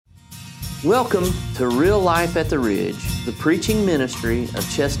Welcome to Real Life at the Ridge, the preaching ministry of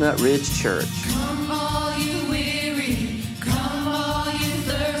Chestnut Ridge Church. Come all you weary, come all you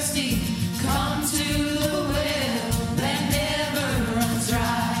thirsty, come to the well that never runs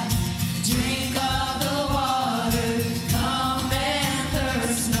dry. Drink of the water, come and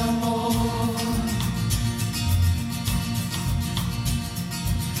thirst no more.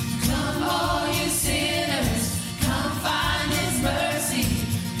 Come all you sinners, come find His mercy,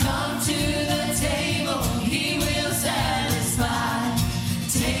 come to the table, He will satisfy.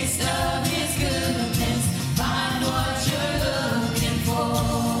 Taste of His goodness, find what you're looking for.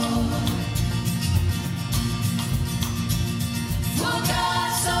 For God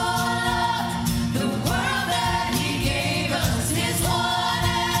so loved the world that He gave us His one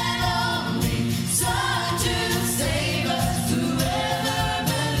and only Son to save us. Whoever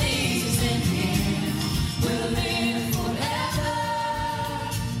believes in Him will live forever.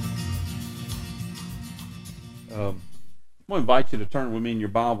 I'm going to invite you to turn with me in your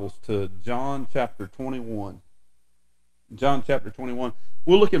Bibles to John chapter 21. John chapter 21.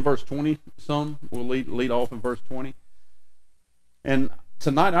 We'll look in verse 20 some. We'll lead off in verse 20. And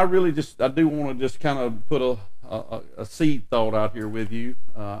tonight I do want to just kind of put a seed thought out here with you.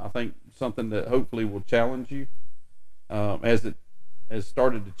 I think something that hopefully will challenge you as it has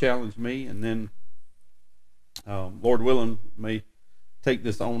started to challenge me. And then, Lord willing, may take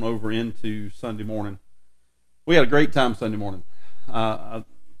this on over into Sunday morning. We had a great time Sunday morning. I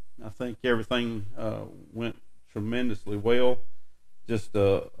think everything went tremendously well. Just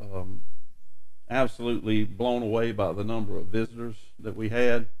absolutely blown away by the number of visitors that we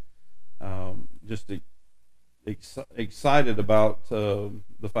had. Just excited about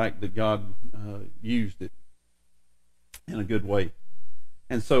the fact that God used it in a good way.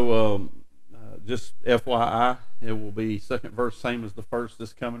 And so just FYI, it will be second verse same as the first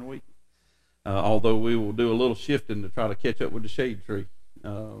this coming week. Although we will do a little shifting to try to catch up with the shade tree.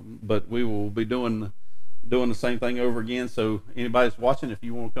 But we will be doing the same thing over again. So anybody's watching, if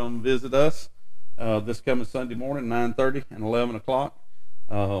you want to come visit us this coming Sunday morning, 9:30 and 11 o'clock.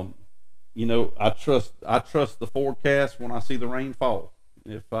 I trust the forecast when I see the rain fall.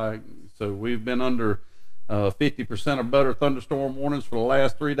 So we've been under 50% or better thunderstorm warnings for the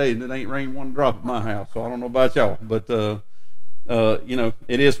last 3 days, and it ain't rained one drop at my house. So I don't know about y'all, but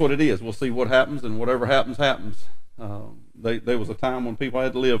it is what it is. We'll see what happens, and whatever happens, happens. There was a time when people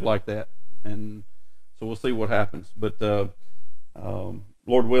had to live like that, and so we'll see what happens. But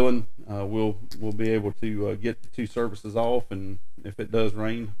Lord willing, we'll be able to get the two services off, and if it does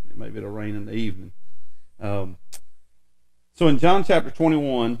rain, maybe it'll rain in the evening. So in John chapter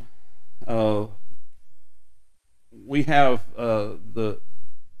 21, we have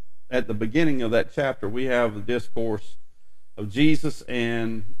at the beginning of that chapter, we have the discourse of Jesus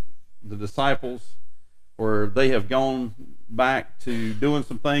and the disciples, where they have gone back to doing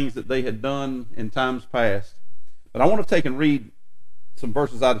some things that they had done in times past. But I want to take and read some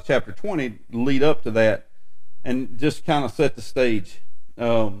verses out of chapter 20 to lead up to that and just kind of set the stage.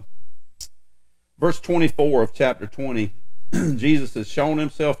 Verse 24 of chapter 20, Jesus has shown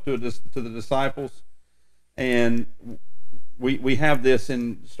himself to the disciples, and we have this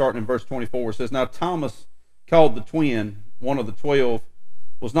in starting in verse 24. It says, "Now Thomas, called the twin, one of the 12,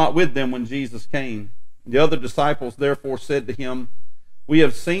 was not with them when Jesus came. The other disciples therefore said to him, 'We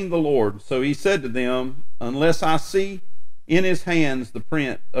have seen the Lord.' So he said to them, 'Unless I see in his hands the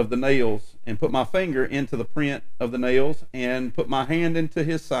print of the nails, and put my finger into the print of the nails, and put my hand into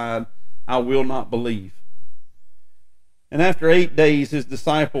his side, I will not believe.' And after 8 days his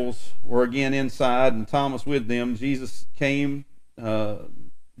disciples were again inside, and Thomas with them. Jesus came,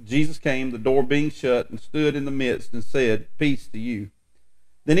 the door being shut, and stood in the midst and said, 'Peace to you.'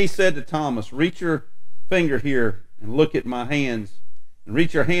 Then he said to Thomas, 'Reach your finger here and look at my hands, and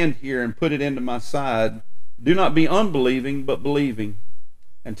reach your hand here and put it into my side. Do not be unbelieving, but believing.'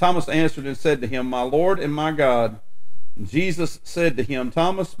 And Thomas answered and said to him, 'My Lord and my God.' And Jesus said to him,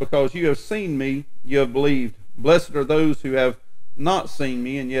 'Thomas, because you have seen me, you have believed. Blessed are those who have not seen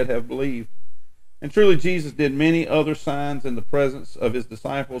me and yet have believed.' And truly Jesus did many other signs in the presence of his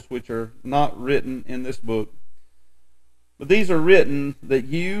disciples, which are not written in this book. But these are written that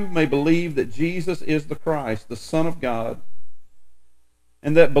you may believe that Jesus is the Christ, the Son of God,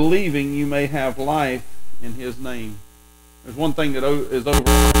 and that believing you may have life in his name." There's one thing that is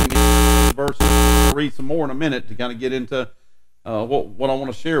overarching in this verse. I'll read some more in a minute to kind of get into what I want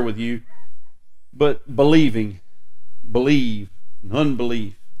to share with you. But believe, and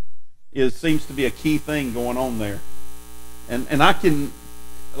unbelief seems to be a key thing going on there. And I can,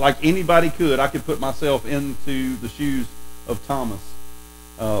 like anybody could, I could put myself into the shoes of Thomas.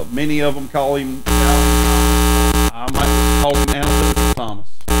 Many of them call him, I might call him Analytical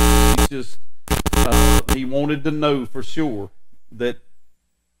Thomas. He's just, he wanted to know for sure that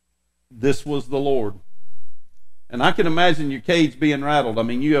this was the Lord. And I can imagine your cage being rattled. I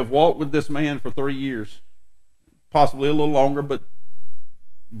mean, you have walked with this man for 3 years, possibly a little longer,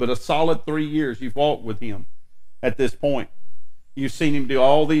 but a solid 3 years you've walked with him at this point. You've seen him do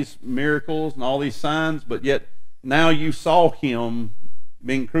all these miracles and all these signs, but yet now you saw him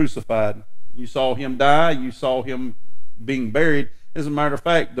being crucified. You saw him die. You saw him being buried. As a matter of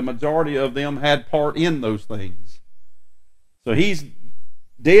fact, the majority of them had part in those things. So he's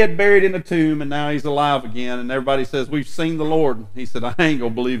dead, buried in a tomb, and now he's alive again. And everybody says, we've seen the Lord. He said, I ain't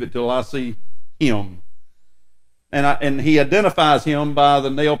going to believe it till I see him. And he identifies him by the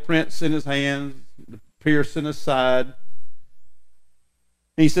nail prints in his hands, the pierce in his side.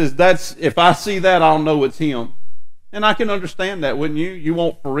 He says, if I see that, I'll know it's him. And I can understand that, wouldn't you? You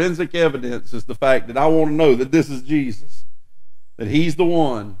want forensic evidence, is the fact that I want to know that this is Jesus, that he's the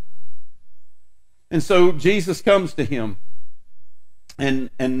one. And so Jesus comes to him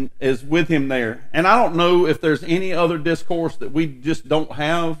and is with him there. And I don't know if there's any other discourse that we just don't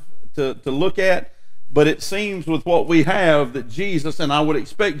have to look at, but it seems with what we have that Jesus, and I would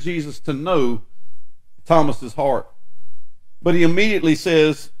expect Jesus to know Thomas's heart. But he immediately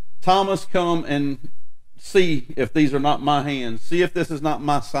says, Thomas, come and see if these are not my hands. See if this is not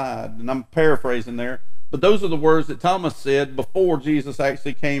my side. And I'm paraphrasing there. But those are the words that Thomas said before Jesus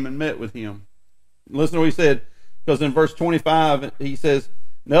actually came and met with him. Listen to what he said. Because in verse 25, he says,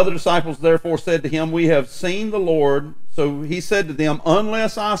 the other disciples therefore said to him, we have seen the Lord. So he said to them,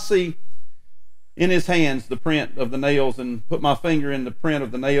 unless I see in his hands the print of the nails, and put my finger in the print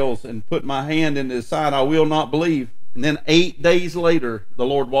of the nails, and put my hand into his side, I will not believe. And then 8 days later, the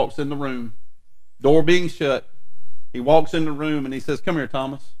Lord walks in the room, door being shut. He walks in the room and he says, come here,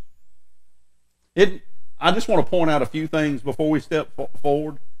 Thomas. I just want to point out a few things before we step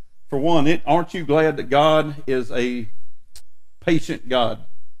forward. For one, aren't you glad that God is a patient God?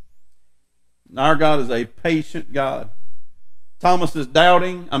 Our God is a patient God. Thomas is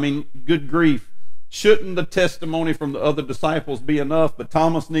doubting. I mean, good grief. Shouldn't the testimony from the other disciples be enough? But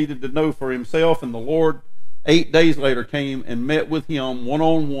Thomas needed to know for himself, and the Lord 8 days later came and met with him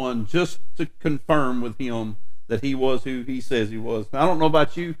one-on-one just to confirm with him that he was who he says he was. Now, I don't know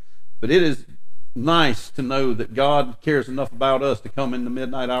about you, but it is nice to know that God cares enough about us to come in the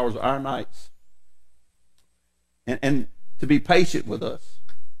midnight hours of our nights and to be patient with us.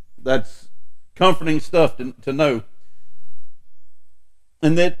 That's comforting stuff to know.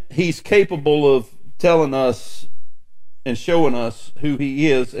 And that he's capable of telling us and showing us who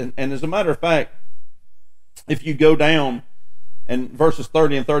he is. And as a matter of fact, if you go down in verses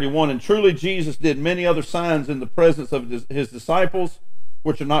 30 and 31, and truly Jesus did many other signs in the presence of his disciples,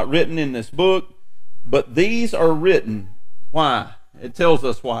 which are not written in this book, but these are written. Why? It tells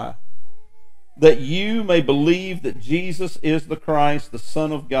us why. That you may believe that Jesus is the Christ, the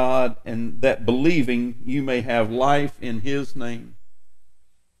Son of God, and that believing you may have life in his name.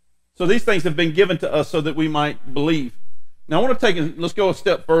 So these things have been given to us so that we might believe. Now I want to let's go a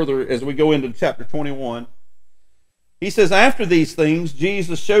step further as we go into chapter 21. He says, after these things,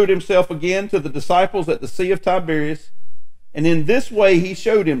 Jesus showed himself again to the disciples at the Sea of Tiberias, and in this way he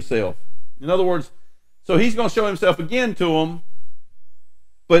showed himself. In other words, so he's going to show himself again to them,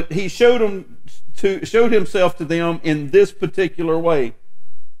 but he showed himself to them in this particular way.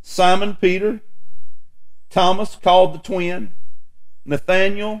 Simon Peter, Thomas called the twin,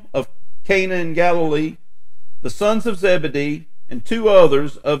 Nathanael of Cana in Galilee, the sons of Zebedee, and 2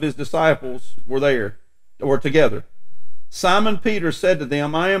 others of his disciples were together. Simon Peter said to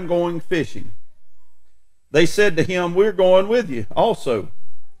them, I am going fishing. They said to him, we're going with you also.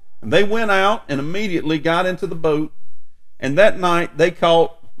 And they went out and immediately got into the boat, and that night they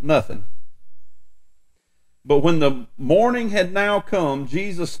caught nothing. But when the morning had now come,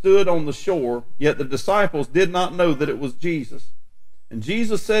 Jesus stood on the shore, yet the disciples did not know that it was Jesus. And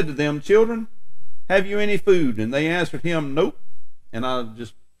Jesus said to them, children, have you any food? And they answered him, nope. And I'm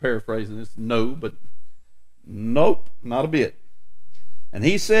just paraphrasing this, no, but nope, not a bit. And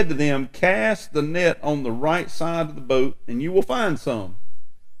he said to them, cast the net on the right side of the boat, and you will find some.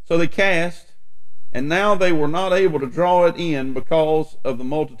 So they cast, and now they were not able to draw it in because of the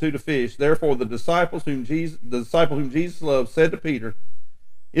multitude of fish. Therefore the disciple whom Jesus loved said to Peter,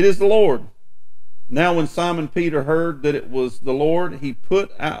 it is the Lord. Now when Simon Peter heard that it was the Lord, he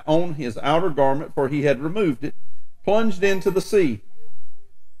put on his outer garment, for he had removed it, plunged into the sea.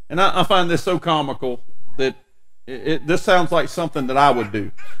 And I find this so comical that this sounds like something that I would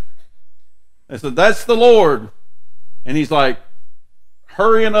do. I said, that's the Lord. And he's like,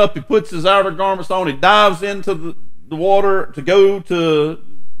 hurrying up. He puts his outer garments on. He dives into the water to go to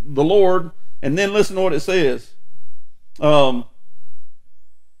the Lord. And then listen to what it says. But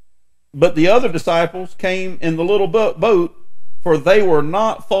the other disciples came in the little boat, for they were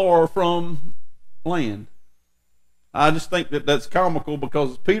not far from land. I just think that that's comical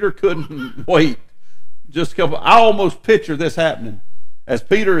because Peter couldn't wait. Just a couple. I almost picture this happening. As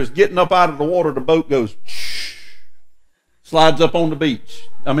Peter is getting up out of the water, the boat goes, slides up on the beach.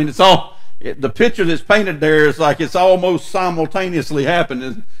 I mean, the picture that's painted there is like it's almost simultaneously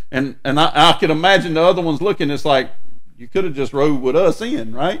happening. And I can imagine the other ones looking, it's like, you could have just rode with us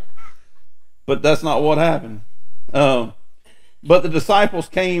in, right? But that's not what happened. But the disciples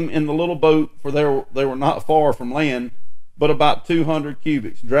came in the little boat, for they were not far from land, but about 200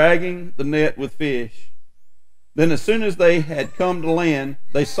 cubits, dragging the net with fish. Then as soon as they had come to land,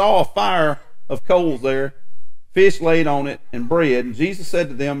 they saw a fire of coals there, fish laid on it, and bread. And Jesus said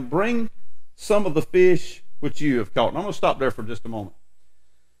to them, bring some of the fish which you have caught. And I'm going to stop there for just a moment.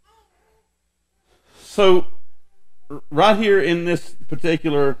 So, right here in these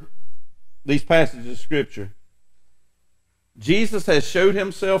passages of Scripture, Jesus has showed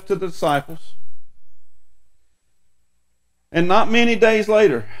himself to the disciples. And not many days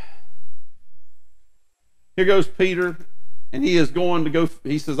later, here goes Peter, and he is going to go.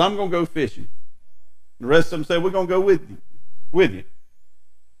 He says, I'm going to go fishing. The rest of them say, we're going to go with you.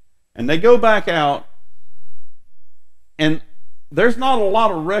 And they go back out, and there's not a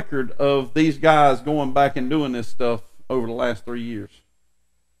lot of record of these guys going back and doing this stuff over the last 3 years.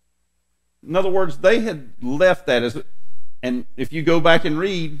 In other words, they had left that and if you go back and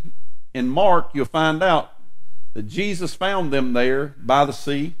read in Mark, you'll find out that Jesus found them there by the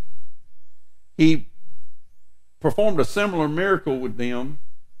sea. He performed a similar miracle with them,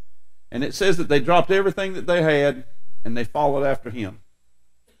 and it says that they dropped everything that they had and they followed after him.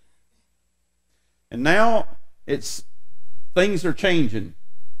 And now things are changing.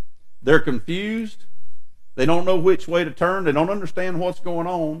 They're confused. They don't know which way to turn. They don't understand what's going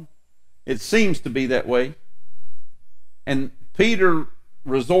on. It seems to be that way. And Peter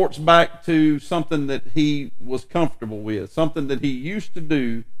resorts back to something that he was comfortable with, something that he used to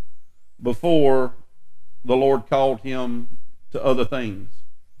do before the Lord called him to other things.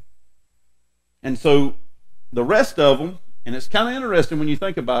 And so the rest of them, and it's kind of interesting when you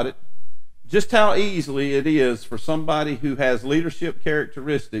think about it, just how easily it is for somebody who has leadership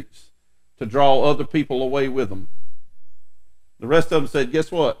characteristics to draw other people away with them. The rest of them said,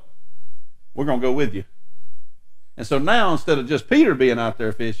 guess what? We're going to go with you. And so now, instead of just Peter being out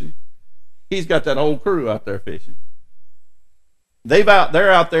there fishing, he's got that whole crew out there fishing. They're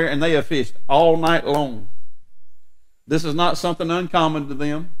out there and they have fished all night long. This is not something uncommon to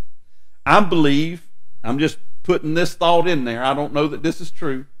them. I believe, I'm just putting this thought in there. I don't know that this is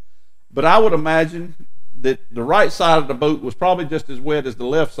true, but I would imagine that the right side of the boat was probably just as wet as the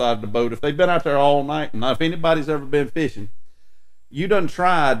left side of the boat. If they've been out there all night, and if anybody's ever been fishing, you done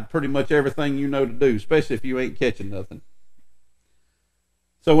tried pretty much everything you know to do, especially if you ain't catching nothing.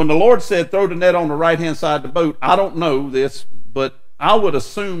 So when the Lord said, throw the net on the right-hand side of the boat, I don't know this, but I would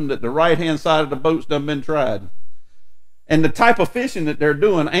assume that the right-hand side of the boat's done been tried. And the type of fishing that they're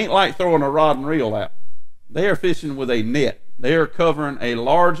doing ain't like throwing a rod and reel out. They are fishing with a net. They are covering a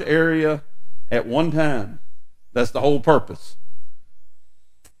large area at one time. That's the whole purpose.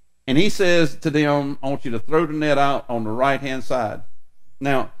 And he says to them, I want you to throw the net out on the right-hand side.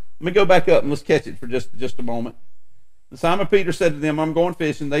 Now, let me go back up and let's catch it for just a moment. And Simon Peter said to them, I'm going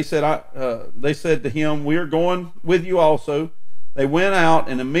fishing. They said to him, we are going with you also. They went out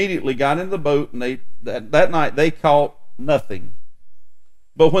and immediately got into the boat, and that night they caught nothing.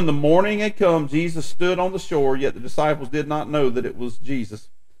 But when the morning had come, Jesus stood on the shore, yet the disciples did not know that it was Jesus.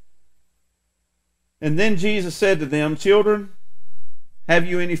 And then Jesus said to them, children, have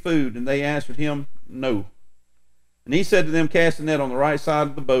you any food? And they answered him, no. And he said to them, cast the net on the right side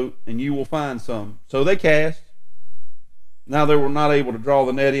of the boat, and you will find some. So they cast. Now they were not able to draw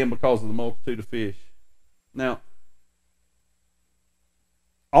the net in because of the multitude of fish. Now,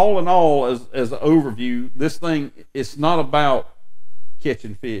 all in all, as an overview, this thing, it's not about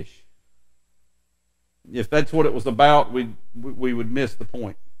catching fish. If that's what it was about, we would miss the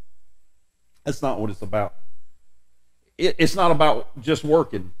point. That's not what it's about. It's not about just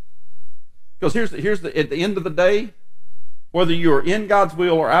working. Because here's at the end of the day, whether you are in God's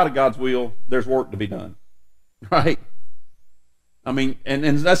will or out of God's will, there's work to be done. Right? I mean, and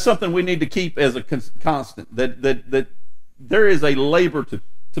that's something we need to keep as a constant, that there is a labor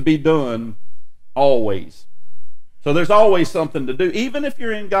to be done always. So there's always something to do. Even if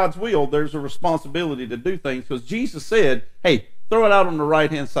you're in God's will, there's a responsibility to do things, because Jesus said, hey, Throw it out on the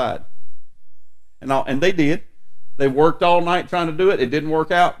right-hand side. And they did. They worked all night trying to do it. It didn't work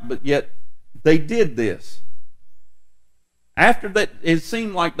out, but yet they did this. After that, it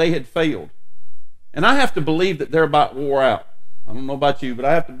seemed like they had failed. And I have to believe that they're about wore out. I don't know about you, but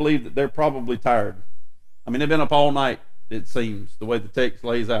I have to believe that they're probably tired. I mean, they've been up all night, it seems, the way the text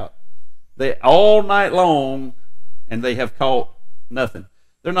lays out. They all night long, and they have caught nothing.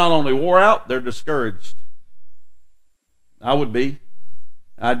 They're not only wore out, they're discouraged. I would be.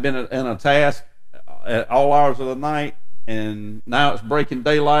 I'd been in a task at all hours of the night, and now it's breaking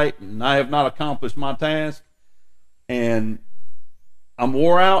daylight, and I have not accomplished my task. And I'm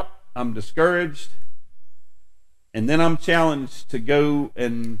wore out, I'm discouraged, and then I'm challenged to go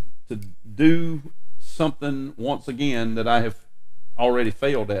and to do something once again that I have already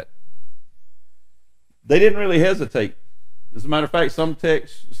failed at. They didn't really hesitate. As a matter of fact, some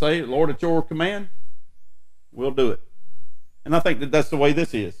texts say, Lord, at your command, we'll do it. And I think that that's the way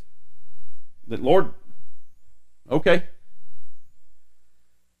this is. That, Lord, okay.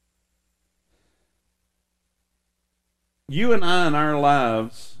 You and I in our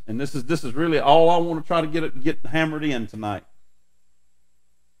lives, and this is really all I want to try to get hammered in tonight.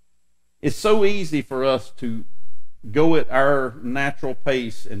 It's so easy for us to go at our natural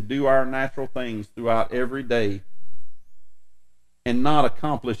pace and do our natural things throughout every day and not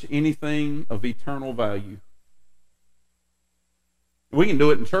accomplish anything of eternal value. We can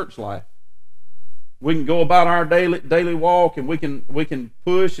do it in church life. We can go about our daily walk, and we can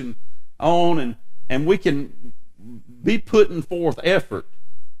push and on, and we can be putting forth effort.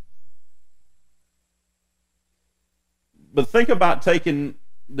 But think about taking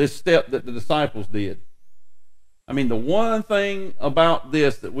this step that the disciples did. I mean, the one thing about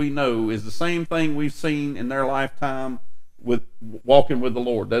this that we know is the same thing we've seen in their lifetime with walking with the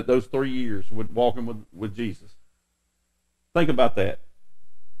Lord, those 3 years with walking with Jesus. Think about that.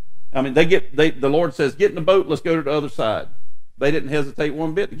 I mean, the Lord says, get in the boat, let's go to the other side. They didn't hesitate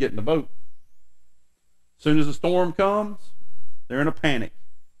one bit to get in the boat. As soon as the storm comes, they're in a panic.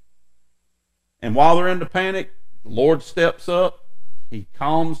 And while they're in the panic, the Lord steps up, he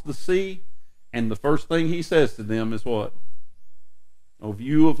calms the sea, and the first thing he says to them is what? O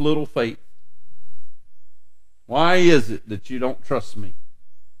you of little faith. Why is it that you don't trust me?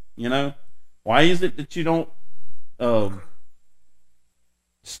 You know? Why is it that you don't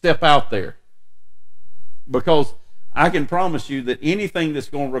step out there? Because I can promise you that anything that's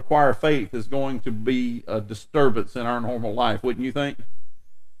going to require faith is going to be a disturbance in our normal life, wouldn't you think?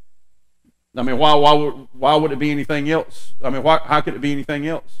 I mean, why would it be anything else? I mean, how could it be anything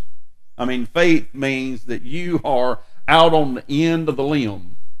else? I mean, faith means that you are out on the end of the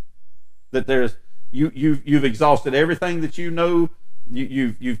limb. That there's you've exhausted everything that you know.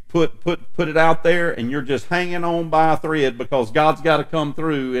 You've put it out there, and you're just hanging on by a thread because God's got to come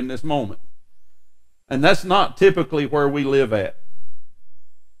through in this moment. And that's not typically where we live at.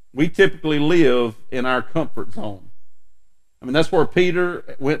 We typically live in our comfort zone. I mean, that's where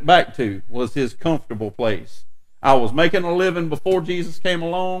Peter went back to, was his comfortable place. I was making a living before Jesus came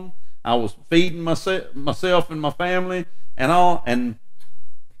along. I was feeding myself and my family and all, and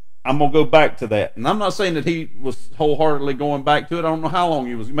I'm going to go back to that. And I'm not saying that he was wholeheartedly going back to it. I don't know how long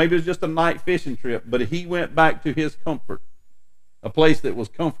he was. Maybe it was just a night fishing trip, but he went back to his comfort, a place that was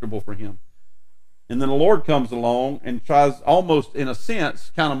comfortable for him. And then the Lord comes along and tries, almost in a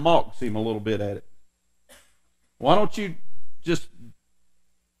sense, kind of mocks him a little bit at it. Why don't you just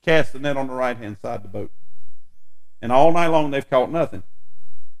cast the net on the right-hand side of the boat? And all night long they've caught nothing.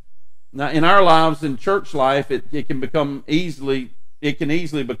 Now, in our lives, in church life, it can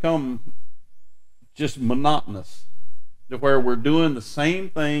easily become just monotonous, to where we're doing the same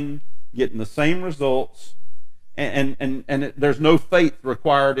thing, getting the same results, and there's no faith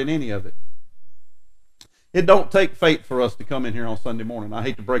required in any of it. It don't take faith for us to come in here on Sunday morning. I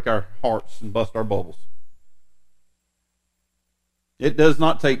hate to break our hearts and bust our bubbles. It does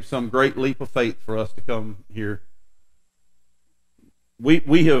not take some great leap of faith for us to come here.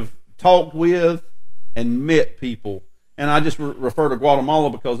 We have talked with and met people, and I just refer to Guatemala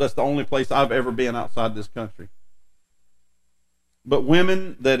because that's the only place I've ever been outside this country. But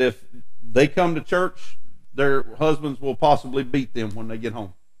women that if they come to church, their husbands will possibly beat them when they get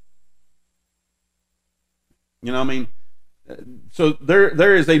home. You know what I mean? So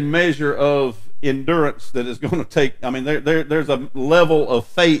there is a measure of endurance that is going to take. I mean, there's a level of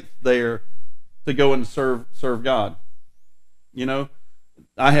faith there to go and serve God. You know,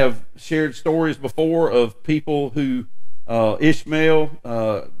 I have shared stories before of people who Ishmael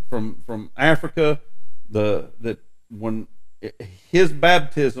from Africa, that when his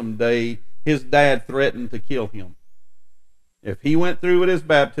baptism day, his dad threatened to kill him. If he went through with his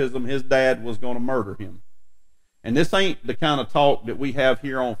baptism, his dad was going to murder him. And this ain't the kind of talk that we have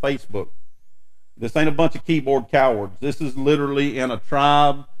here on Facebook. This ain't a bunch of keyboard cowards. This is literally in a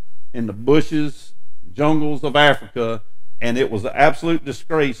tribe in the bushes, jungles of Africa, and it was an absolute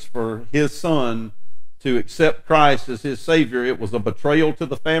disgrace for his son to accept Christ as his Savior. It was a betrayal to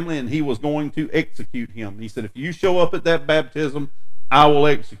the family, and he was going to execute him. He said, if you show up at that baptism, I will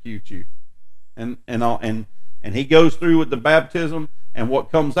execute you. And he goes through with the baptism, and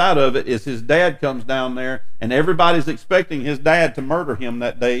what comes out of it is his dad comes down there, and everybody's expecting his dad to murder him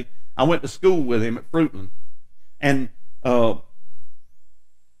that day. I went to school with him at Fruitland, and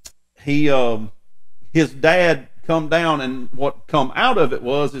his dad come down, and what come out of it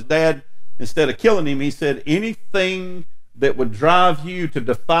was his dad, instead of killing him, he said, anything that would drive you to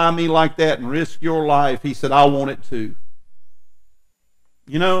defy me like that and risk your life, he said, I want it too.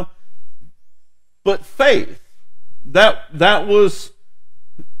 You know, but faith, that was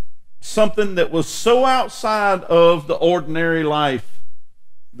something that was so outside of the ordinary life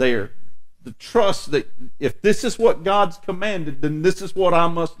there. The trust that if this is what God's commanded, then this is what I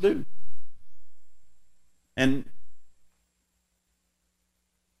must do.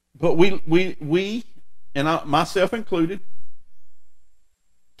 But we and myself included,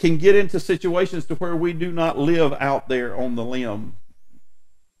 can get into situations to where we do not live out there on the limb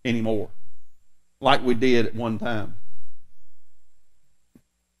anymore, like we did at one time.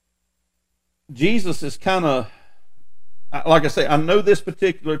 Jesus is kind of, like I say, I know this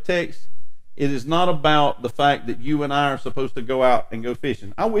particular text, it is not about the fact that you and I are supposed to go out and go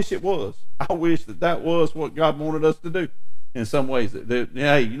fishing. I wish it was. I wish that was what God wanted us to do in some ways.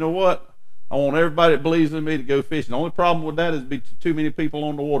 Hey, you know what? I want everybody that believes in me to go fishing. The only problem with that is be too many people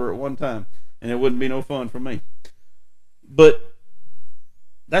on the water at one time, and it wouldn't be no fun for me. But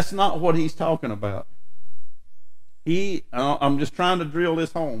that's not what he's talking about. I'm just trying to drill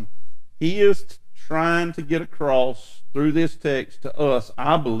this home. He is trying to get across through this text to us,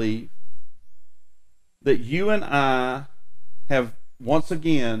 I believe, that you and I have once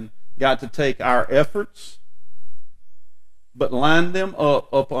again got to take our efforts, but line them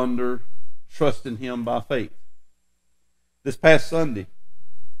up under trusting him by faith. This past Sunday,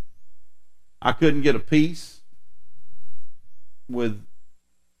 I couldn't get a peace without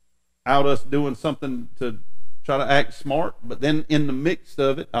us doing something to try to act smart, but then in the mix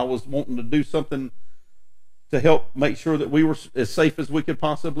of it, I was wanting to do something to help make sure that we were as safe as we could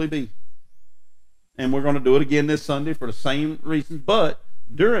possibly be. And we're going to do it again this Sunday for the same reasons. But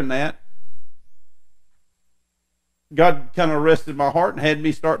during that, God kind of arrested my heart and had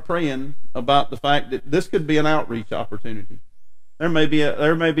me start praying about the fact that this could be an outreach opportunity. There may be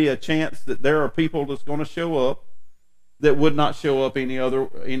a chance that there are people that's going to show up that would not show up any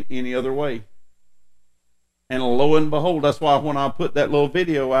other way. And lo and behold, that's why when I put that little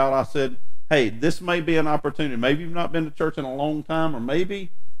video out, I said, hey, this may be an opportunity. Maybe you've not been to church in a long time, or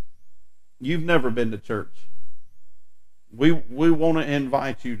maybe you've never been to church. We want to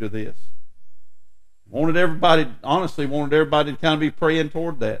invite you to this. Honestly wanted everybody to kind of be praying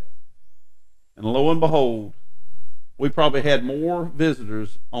toward that. And lo and behold, we probably had more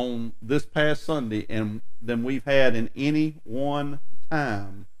visitors on this past Sunday than we've had in any one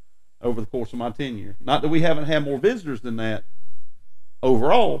time over the course of my tenure. Not that we haven't had more visitors than that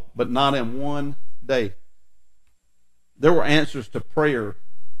overall, but not in one day. There were answers to prayer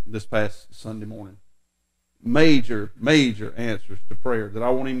this past Sunday morning. Major answers to prayer that I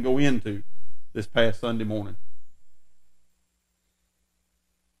won't even go into this past Sunday morning.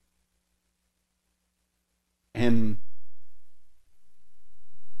 And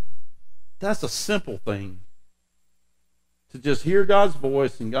that's a simple thing. To just hear God's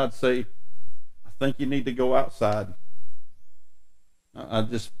voice and God say, I think you need to go outside. I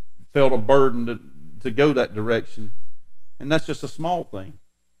just felt a burden to go that direction. And that's just a small thing.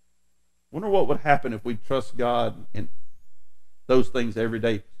 Wonder what would happen if we trust God in those things every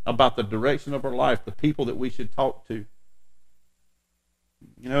day, about the direction of our life, the people that we should talk to.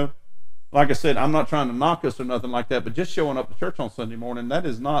 You know, like I said, I'm not trying to knock us or nothing like that, but just showing up to church on Sunday morning, that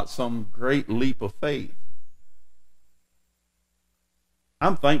is not some great leap of faith.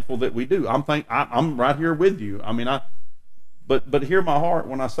 I'm thankful that we do. I'm right here with you. I mean, but hear my heart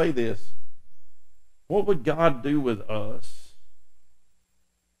when I say this. What would God do with us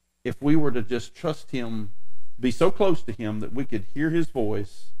if we were to just trust him, be so close to him that we could hear his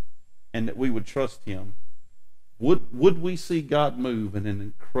voice and that we would trust him? Would we see God move in an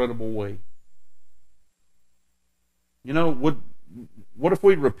incredible way? You know, what if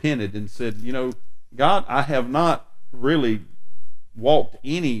we repented and said, you know, God, I have not really walked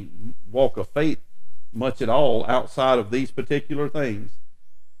any walk of faith much at all outside of these particular things.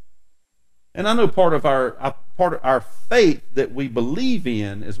 And I know part of our faith that we believe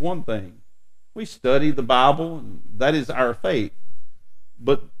in is one thing. We study the Bible, and that is our faith.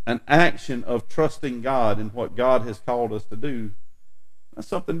 But an action of trusting God in what God has called us to do, that's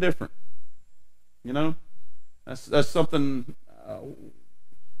something different. You know, that's something.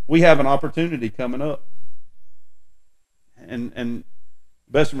 We have an opportunity coming up, and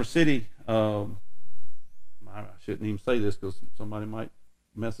Bessemer City. I shouldn't even say this because somebody might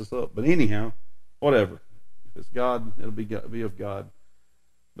mess us up. But anyhow, whatever. If it's God, it'll be of God.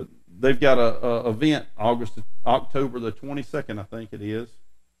 But they've got a event October the 22nd, I think it is,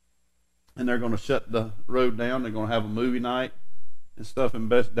 and they're going to shut the road down. They're going to have a movie night and stuff in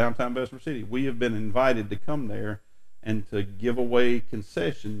downtown Bessemer City. We have been invited to come there and to give away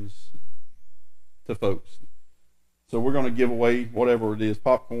concessions to folks. So we're going to give away whatever it is,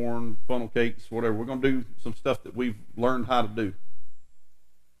 popcorn, funnel cakes, whatever. We're going to do some stuff that we've learned how to do.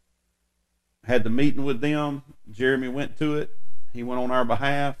 Had the meeting with them. Jeremy went to it. He went on our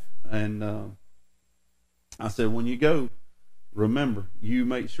behalf, and I said, when you go, remember, you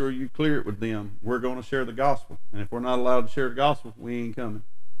make sure you clear it with them. We're going to share the gospel, and if we're not allowed to share the gospel, we ain't coming.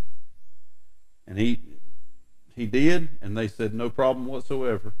 And he did, and they said, no problem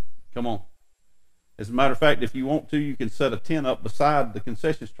whatsoever. Come on. As a matter of fact, if you want to, you can set a tent up beside the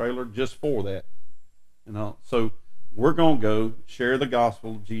concessions trailer just for that. You know, so we're going to go share the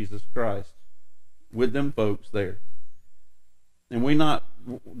gospel of Jesus Christ with them folks there. And we're not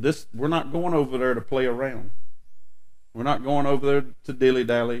going over there to play around. We're not going over there to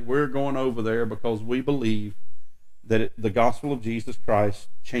dilly-dally. We're going over there because we believe that the gospel of Jesus Christ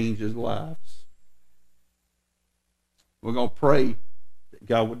changes lives. We're going to pray that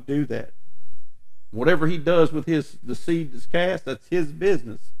God would do that. Whatever he does with the seed that's cast, that's his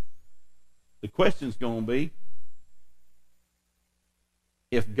business. The question's going to be,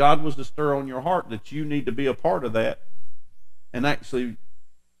 if God was to stir on your heart that you need to be a part of that and actually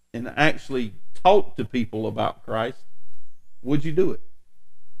talk to people about Christ, would you do it?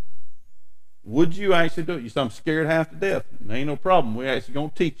 Would you actually do it? You say, I'm scared half to death. Ain't no problem. We're actually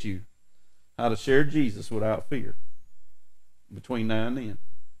going to teach you how to share Jesus without fear between now and then.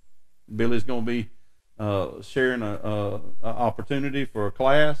 Billy's going to be sharing an opportunity for a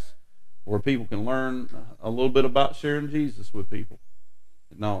class where people can learn a little bit about sharing Jesus with people.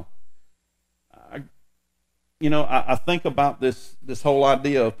 No. I think about this whole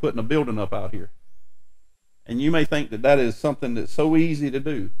idea of putting a building up out here. And you may think that is something that's so easy to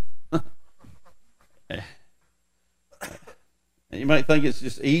do. You might think it's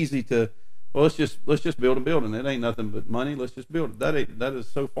just easy to, well, let's just build a building. It ain't nothing but money. Let's just build it. That is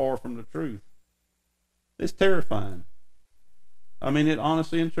so far from the truth. It's terrifying. I mean, it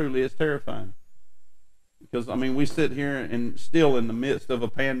honestly and truly is terrifying. Because, I mean, we sit here and still in the midst of a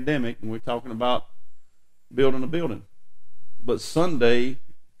pandemic, and we're talking about building a building. But Sunday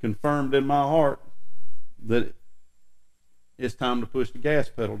confirmed in my heart that it's time to push the gas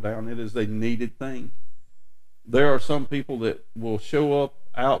pedal down. It is a needed thing. There are some people that will show up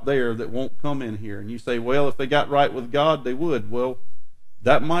out there that won't come in here. And you say, well, if they got right with God, they would. Well,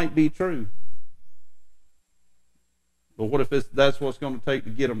 that might be true. But what if that's what's going to take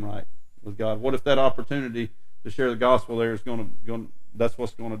to get them right with God? What if that opportunity to share the gospel there is that's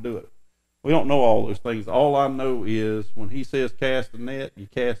what's going to do it? We don't know all those things. All I know is when he says cast a net, you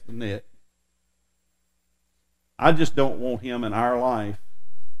cast the net. I just don't want him in our life.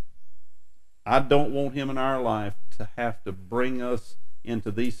 I don't want him in our life to have to bring us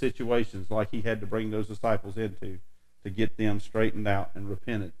into these situations like he had to bring those disciples into to get them straightened out and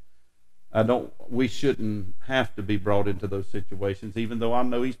repented. We shouldn't have to be brought into those situations, even though I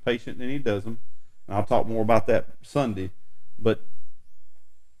know he's patient and he does them. And I'll talk more about that Sunday. But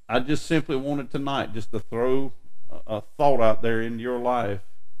I just simply wanted tonight just to throw a thought out there in your life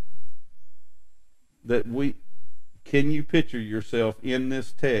that can you picture yourself in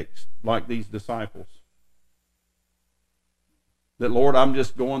this text like these disciples? That, Lord, I'm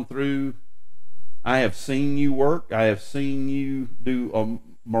just going through, I have seen you work. I have seen you do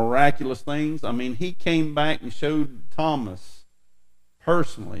miraculous things. I mean, he came back and showed Thomas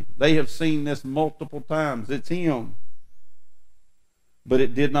personally. They have seen this multiple times. It's him. But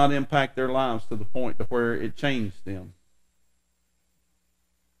it did not impact their lives to the point to where it changed them.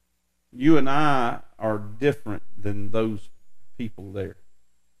 You and I are different than those people there.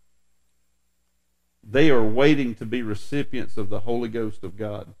 They are waiting to be recipients of the Holy Ghost of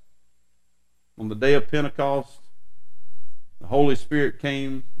God. On the day of Pentecost, the Holy Spirit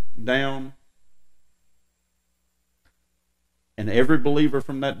came down, And every believer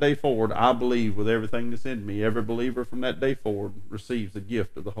from that day forward, I believe with everything that's in me, every believer from that day forward receives the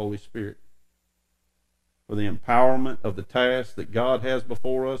gift of the Holy Spirit for the empowerment of the task that God has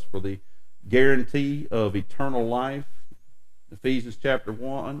before us, for the guarantee of eternal life. Ephesians chapter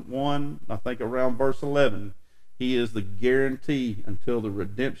 1, I think around verse 11, he is the guarantee until the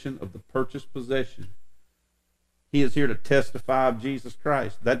redemption of the purchased possession. He is here to testify of Jesus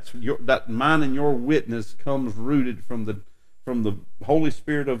Christ. That mine and your witness comes rooted from the Holy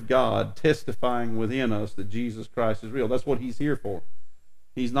Spirit of God testifying within us that Jesus Christ is real. That's what he's here for.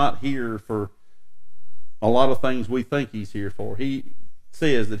 He's not here for a lot of things we think he's here for. He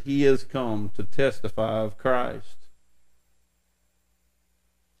says that he has come to testify of Christ.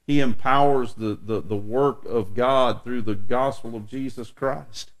 He empowers the work of God through the gospel of Jesus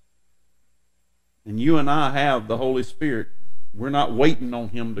Christ. And you and I have the Holy Spirit. We're not waiting on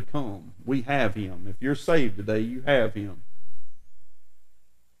him to come. We have him. If you're saved today, you have him.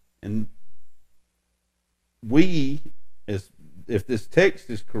 And we, if this text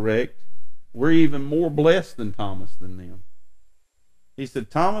is correct, we're even more blessed than Thomas than them. He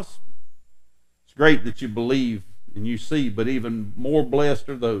said, Thomas, it's great that you believe and you see, but even more blessed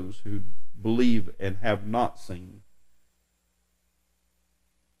are those who believe and have not seen.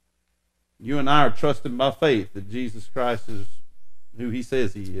 You and I are trusting by faith that Jesus Christ is who he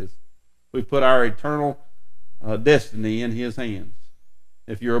says he is. We put our eternal destiny in his hands.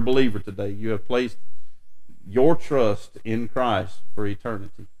 If you're a believer today, you have placed your trust in Christ for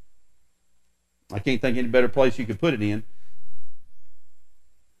eternity. I can't think of any better place you could put it in.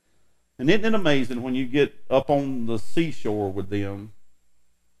 And isn't it amazing when you get up on the seashore with them,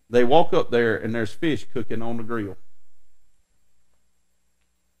 they walk up there and there's fish cooking on the grill.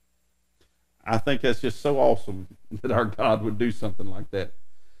 I think that's just so awesome that our God would do something like that.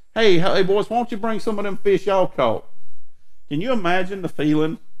 Hey boys, why don't you bring some of them fish y'all caught? Can you imagine the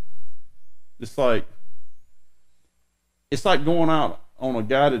feeling? It's like going out on a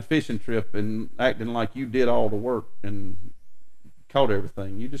guided fishing trip and acting like you did all the work and caught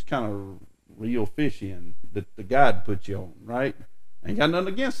everything. You just kind of reel fish in that the guide put you on, right? Ain't got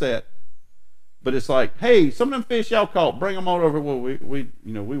nothing against that. But it's like, hey, some of them fish y'all caught, bring them on over. Well,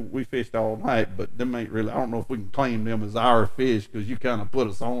 we fished all night, but them ain't really. I don't know if we can claim them as our fish because you kind of put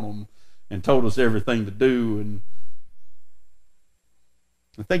us on them and told us everything to do. And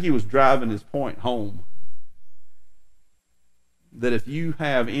I think he was driving his point home that if you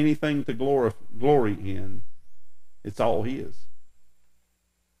have anything to glory in, it's all his.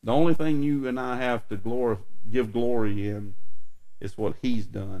 The only thing you and I have to give glory in is what he's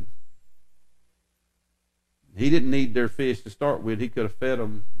done. He didn't need their fish to start with. He could have fed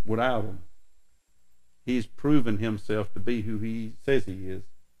them without them. He's proven himself to be who he says he is.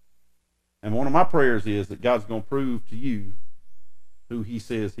 And one of my prayers is that God's going to prove to you who he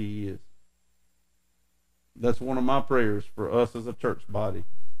says he is. That's one of my prayers for us as a church body,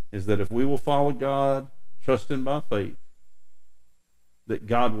 is that if we will follow God, trusting by faith, that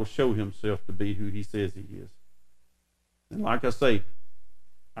God will show himself to be who he says he is. And like I say,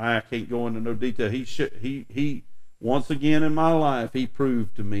 I can't go into no detail. He once again in my life, he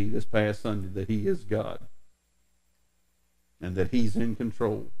proved to me this past Sunday that he is God and that he's in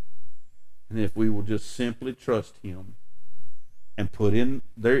control. And if we will just simply trust him and put in,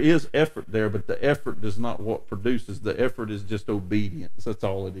 there is effort there, but the effort is not what produces. The effort is just obedience. That's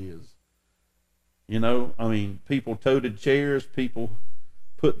all it is. You know, I mean, people toted chairs, people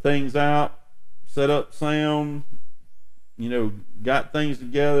put things out, set up sound, got things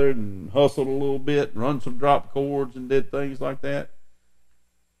together and hustled a little bit, run some drop chords and did things like that.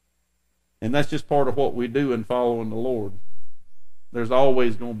 And that's just part of what we do in following the Lord. There's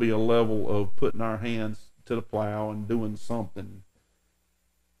always going to be a level of putting our hands to the plow and doing something.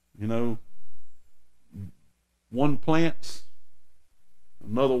 One plants,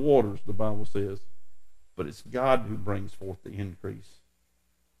 another waters, the Bible says. But it's God who brings forth the increase.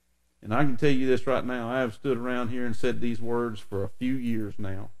 And I can tell you this right now, I have stood around here and said these words for a few years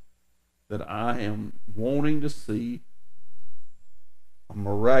now, that I am wanting to see a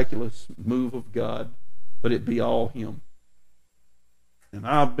miraculous move of God, but it be all him. And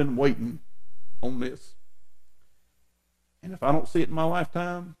I've been waiting on this. And if I don't see it in my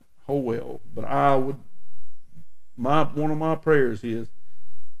lifetime, oh well. But one of my prayers is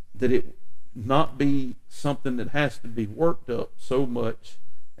that it not be something that has to be worked up so much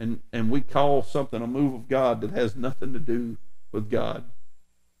and we call something a move of God that has nothing to do with God.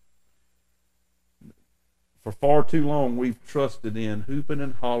 For far too long, we've trusted in hooping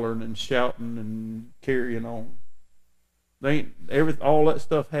and hollering and shouting and carrying on. All that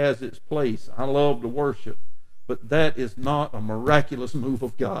stuff has its place. I love to worship, but that is not a miraculous move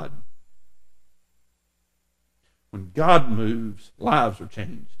of God. When God moves, lives are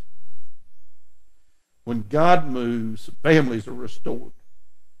changed. When God moves, families are restored.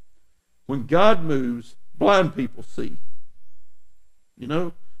 When God moves, blind people see. You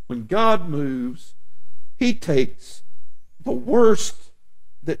know, when God moves, He takes the worst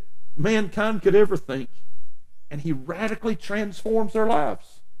that mankind could ever think, and He radically transforms their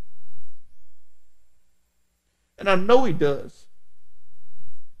lives. And I know He does.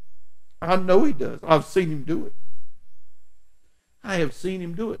 I know He does. I've seen Him do it. I have seen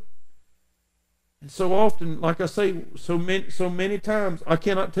Him do it. And so often, like I say, so many times, I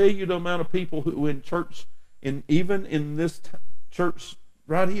cannot tell you the amount of people who in church, even in this church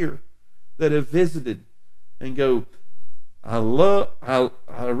right here, that have visited and go, I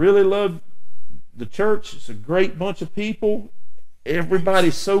really love the church. It's a great bunch of people.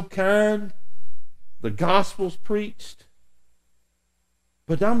 Everybody's so kind. The gospel's preached.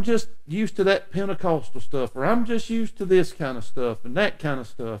 But I'm just used to that Pentecostal stuff, or I'm just used to this kind of stuff and that kind of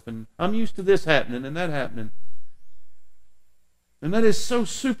stuff, and I'm used to this happening and that happening. And that is so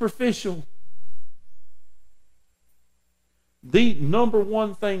superficial. The number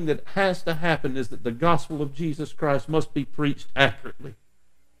one thing that has to happen is that the gospel of Jesus Christ must be preached accurately.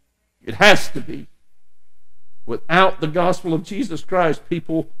 It has to be. Without the gospel of Jesus Christ,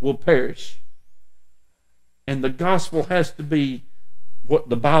 people will perish. And the gospel has to be what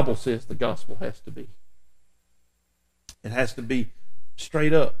the Bible says the gospel has to be. It has to be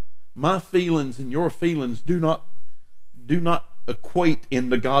straight up. My feelings and your feelings do not equate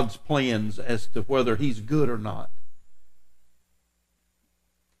into God's plans as to whether He's good or not.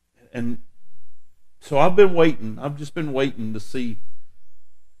 And so I've just been waiting to see,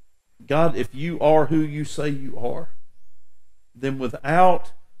 God, if you are who you say you are, then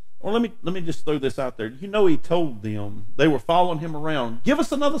without, or let me just throw this out there. You know, He told them, they were following Him around, give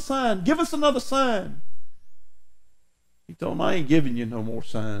us another sign, give us another sign. He told them, I ain't giving you no more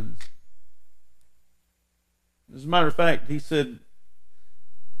signs. As a matter of fact, He said,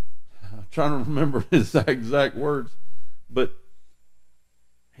 I'm trying to remember His exact words, but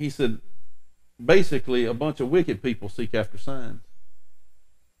He said, basically, a bunch of wicked people seek after signs.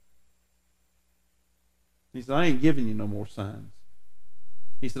 He said, I ain't giving you no more signs.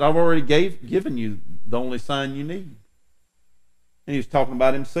 He said, I've already given you the only sign you need. And He was talking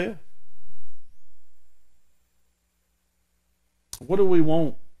about Himself. What do we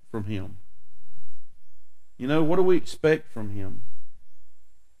want from Him? You know, what do we expect from Him?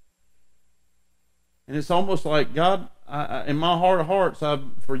 And it's almost like, God, in my heart of hearts,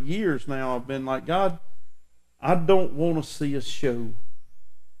 for years now, I've been like, God, I don't want to see a show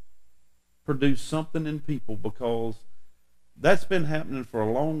produce something in people, because that's been happening for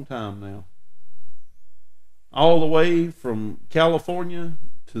a long time now. All the way from California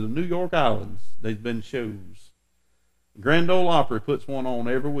to the New York Islands, there's been shows. Grand Ole Opry puts one on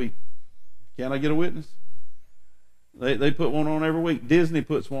every week. Can I get a witness? They put one on every week. Disney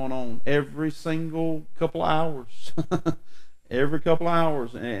puts one on every single couple of hours. Every couple of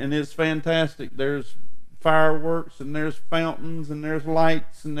hours. And it's fantastic. There's fireworks, and there's fountains, and there's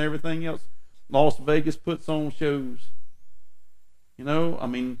lights, and everything else. Las Vegas puts on shows. You know, I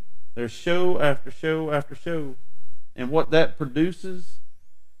mean, there's show after show after show. And what that produces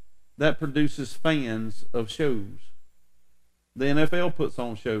fans of shows. The NFL puts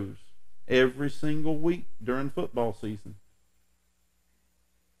on shows every single week during football season.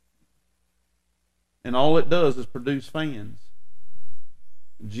 And all it does is produce fans.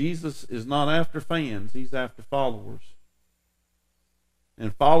 Jesus is not after fans, He's after followers.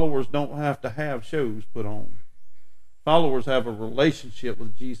 And followers don't have to have shows put on. Followers have a relationship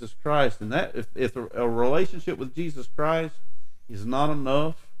with Jesus Christ. And that if a relationship with Jesus Christ is not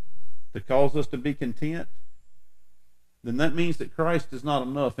enough to cause us to be content, then that means that Christ is not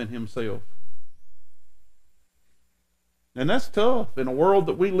enough in Himself. And that's tough. In a world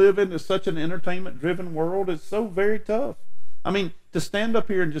that we live in is such an entertainment-driven world, it's so very tough. I mean, to stand up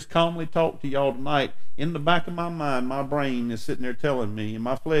here and just calmly talk to y'all tonight, in the back of my mind, my brain is sitting there telling me, and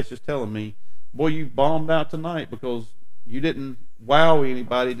my flesh is telling me, boy, you bombed out tonight because you didn't wow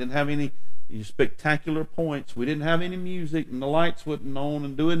anybody, didn't have any spectacular points. We didn't have any music, and the lights wasn't on,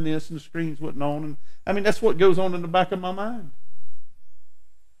 and doing this, and the screens wasn't on. And I mean, that's what goes on in the back of my mind.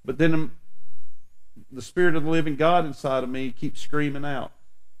 But then the Spirit of the living God inside of me keeps screaming out,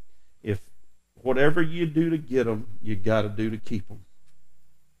 if whatever you do to get them, you got to do to keep them.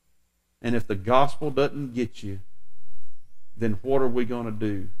 And if the gospel doesn't get you, then what are we going to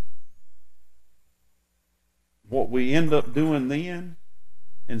do? What we end up doing then,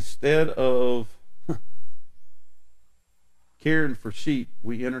 instead of caring for sheep,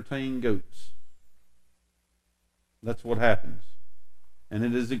 we entertain goats. That's what happens. And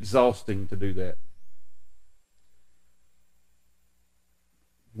it is exhausting to do that.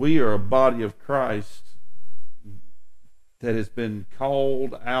 We are a body of Christ that has been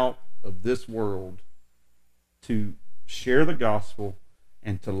called out of this world to share the gospel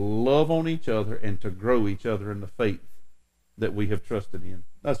and to love on each other and to grow each other in the faith that we have trusted in.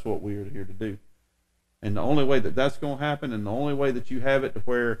 That's what we are here to do. And the only way that that's going to happen, and the only way that you have it to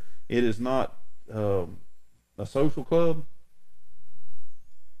where it is not a social club,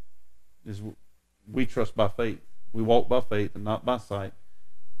 is we trust by faith. We walk by faith and not by sight.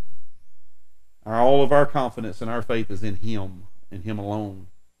 All of our confidence and our faith is in Him alone.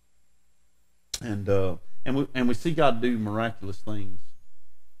 And we see God do miraculous things,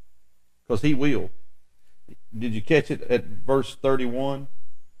 because He will. Did you catch it at verse 31?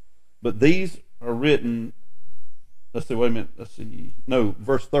 But these are written. Let's see. Wait a minute. Let's see. No,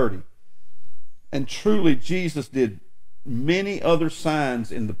 verse 30. And truly, Jesus did many other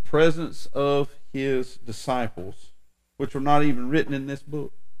signs in the presence of His disciples, which were not even written in this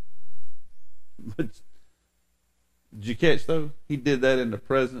book. But did you catch though? He did that in the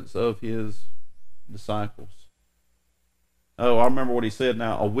presence of His disciples. Oh, I remember what He said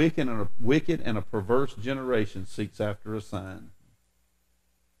now. A wicked and a perverse generation seeks after a sign.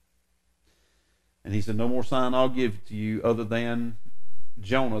 And He said, no more sign I'll give to you other than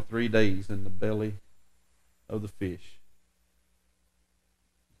Jonah 3 days in the belly of the fish.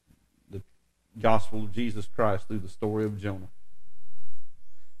 The gospel of Jesus Christ through the story of Jonah.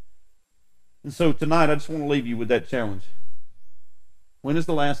 And so tonight I just want to leave you with that challenge. When is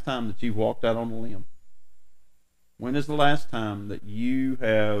the last time that you walked out on a limb? When is the last time that you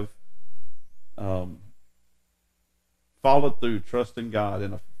have followed through trusting God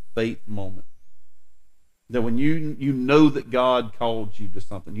in a faith moment? That when you know that God called you to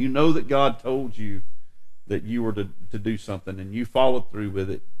something, you know that God told you that you were to do something, and you followed through with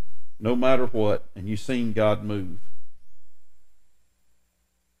it no matter what, and you've seen God move.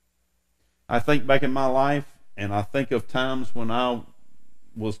 I think back in my life, and I think of times when I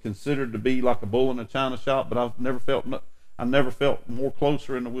was considered to be like a bull in a china shop, but I never felt more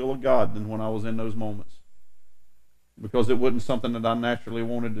closer in the will of God than when I was in those moments, because it wasn't something that I naturally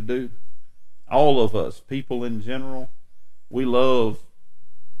wanted to do. All of us, people in general, we don't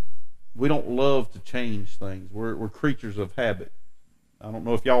love to change things. We're creatures of habit. I don't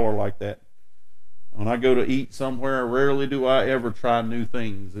know if y'all are like that. When I go to eat somewhere, rarely do I ever try new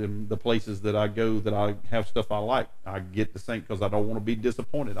things. In the places that I go that I have stuff I like, I get the same, because I don't want to be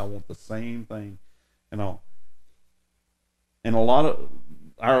disappointed. I want the same thing and all. And a lot of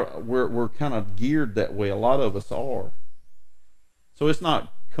we're kind of geared that way. A lot of us are. So it's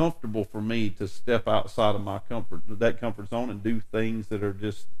not comfortable for me to step outside of my comfort zone and do things that are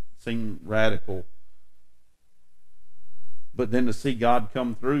just seem radical. But then to see God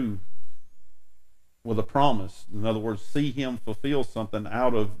come through with a promise, in other words, see Him fulfill something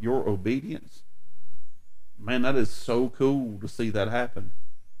out of your obedience, man, that is so cool to see that happen.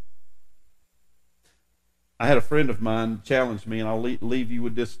 I had a friend of mine challenge me, and I'll leave you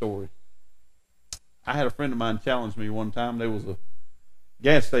with this story. I had a friend of mine challenge me one time. There was a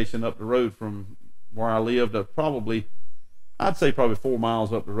gas station up the road from where I lived, I'd say probably 4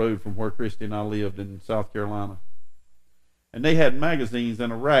 miles up the road from where Christy and I lived in South Carolina. And they had magazines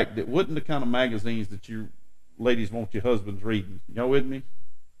in a rack that wasn't the kind of magazines that you ladies want your husbands reading. Y'all with me?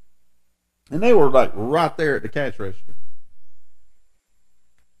 And they were like right there at the cash register.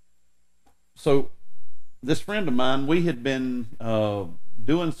 So this friend of mine, we had been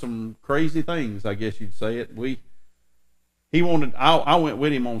doing some crazy things, I guess you'd say it. I went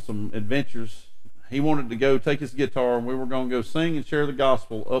with him on some adventures. He wanted to go take his guitar, and we were going to go sing and share the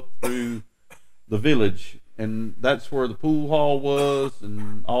gospel up through the village. And that's where the pool hall was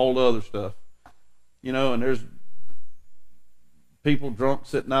and all the other stuff. You know, and there's people drunk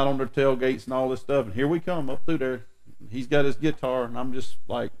sitting out on their tailgates and all this stuff. And here we come up through there. He's got his guitar, and I'm just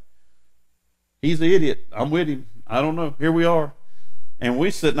like, he's the idiot. I'm with him. I don't know. Here we are. And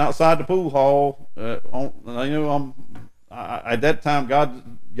we sitting outside the pool hall. At that time,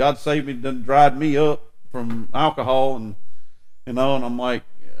 God saved me, done dried me up from alcohol, and I'm like,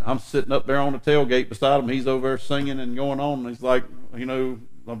 I'm sitting up there on the tailgate beside him. He's over there singing and going on. And he's like,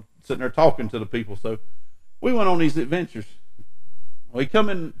 I'm sitting there talking to the people. So we went on these adventures. Well, he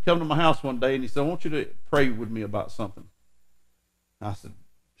come to my house one day, and he said, I want you to pray with me about something. I said,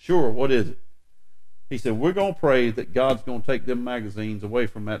 sure, what is it? He said, we're going to pray that God's going to take them magazines away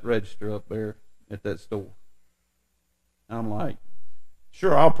from that register up there at that store. I'm like,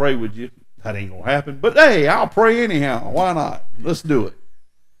 sure, I'll pray with you. that ain't going to happen. But hey, I'll pray anyhow. Why not? Let's do it.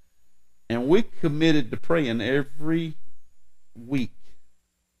 And we committed to praying every week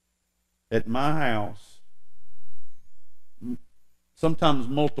at my house, sometimes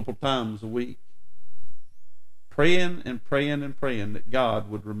multiple times a week, praying and praying and praying that God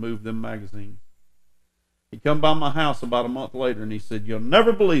would remove them magazines. He come by my house about a month later and he said, "You'll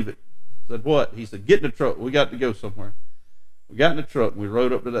never believe it." I said, "What?" He said, "Get in the truck. We got to go somewhere." We got in the truck and we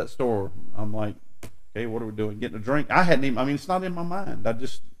rode up to that store. I'm like, okay, what are we doing? Getting a drink? It's not in my mind.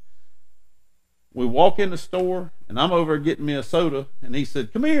 We walk in the store and I'm over getting me a soda and he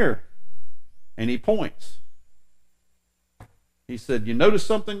said, "Come here." And he points. He said, "You notice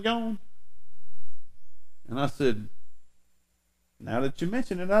something gone?" And I said, "Now that you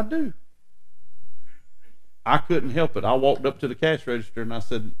mention it, I do." I couldn't help it. I walked up to the cash register and I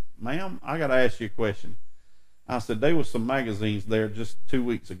said, "Ma'am, I got to ask you a question." I said, "There was some magazines there just 2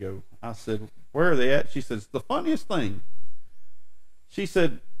 weeks ago." I said, "Where are they at?" She said, "It's the funniest thing." She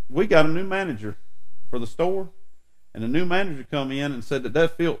said, "We got a new manager for the store, and the new manager come in and said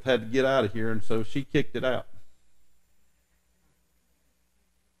that filth had to get out of here, and so she kicked it out."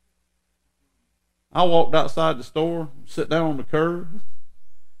 I walked outside the store, sit down on the curb,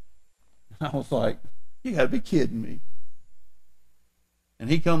 and I was like, "You got to be kidding me." And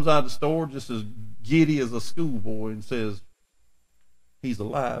he comes out of the store just as giddy as a schoolboy and says, "He's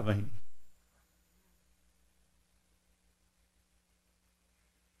alive, ain't he?"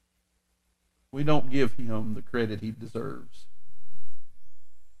 We don't give him the credit he deserves,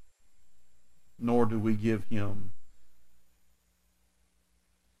 nor do we give him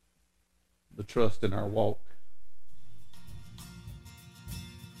the trust in our walk.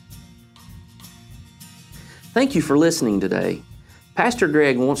 Thank you for listening today. Pastor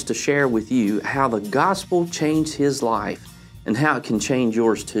Greg wants to share with you how the gospel changed his life and how it can change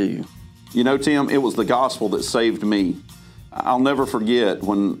yours too. You know, Tim, it was the gospel that saved me. I'll never forget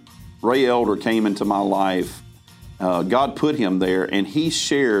when Ray Elder came into my life. God put him there, and he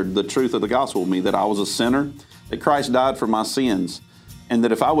shared the truth of the gospel with me, that I was a sinner, that Christ died for my sins, and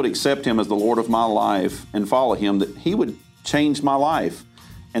that if I would accept him as the Lord of my life and follow him, that he would change my life.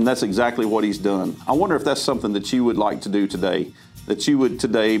 And that's exactly what he's done. I wonder if that's something that you would like to do today, that you would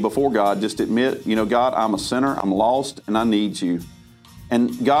today, before God, just admit, you know, "God, I'm a sinner, I'm lost, and I need you.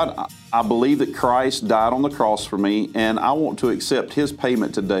 And God, I believe that Christ died on the cross for me, and I want to accept his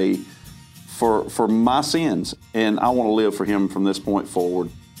payment today for my sins, and I want to live for him from this point forward."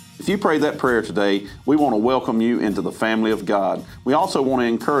 If you prayed that prayer today, we want to welcome you into the family of God. We also want to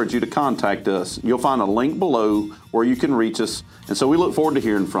encourage you to contact us. You'll find a link below where you can reach us, and so we look forward to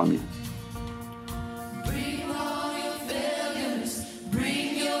hearing from you. Bring all your failures,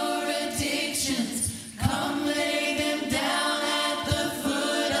 bring your addictions, come lay them down at the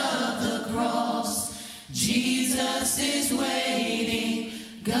foot of the cross. Jesus is waiting,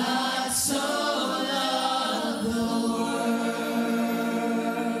 God so loved the world.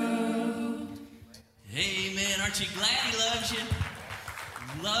 Amen. Aren't you glad he loves you?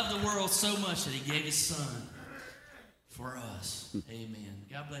 He loved the world so much that he gave his son for us. Amen.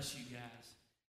 God bless you guys.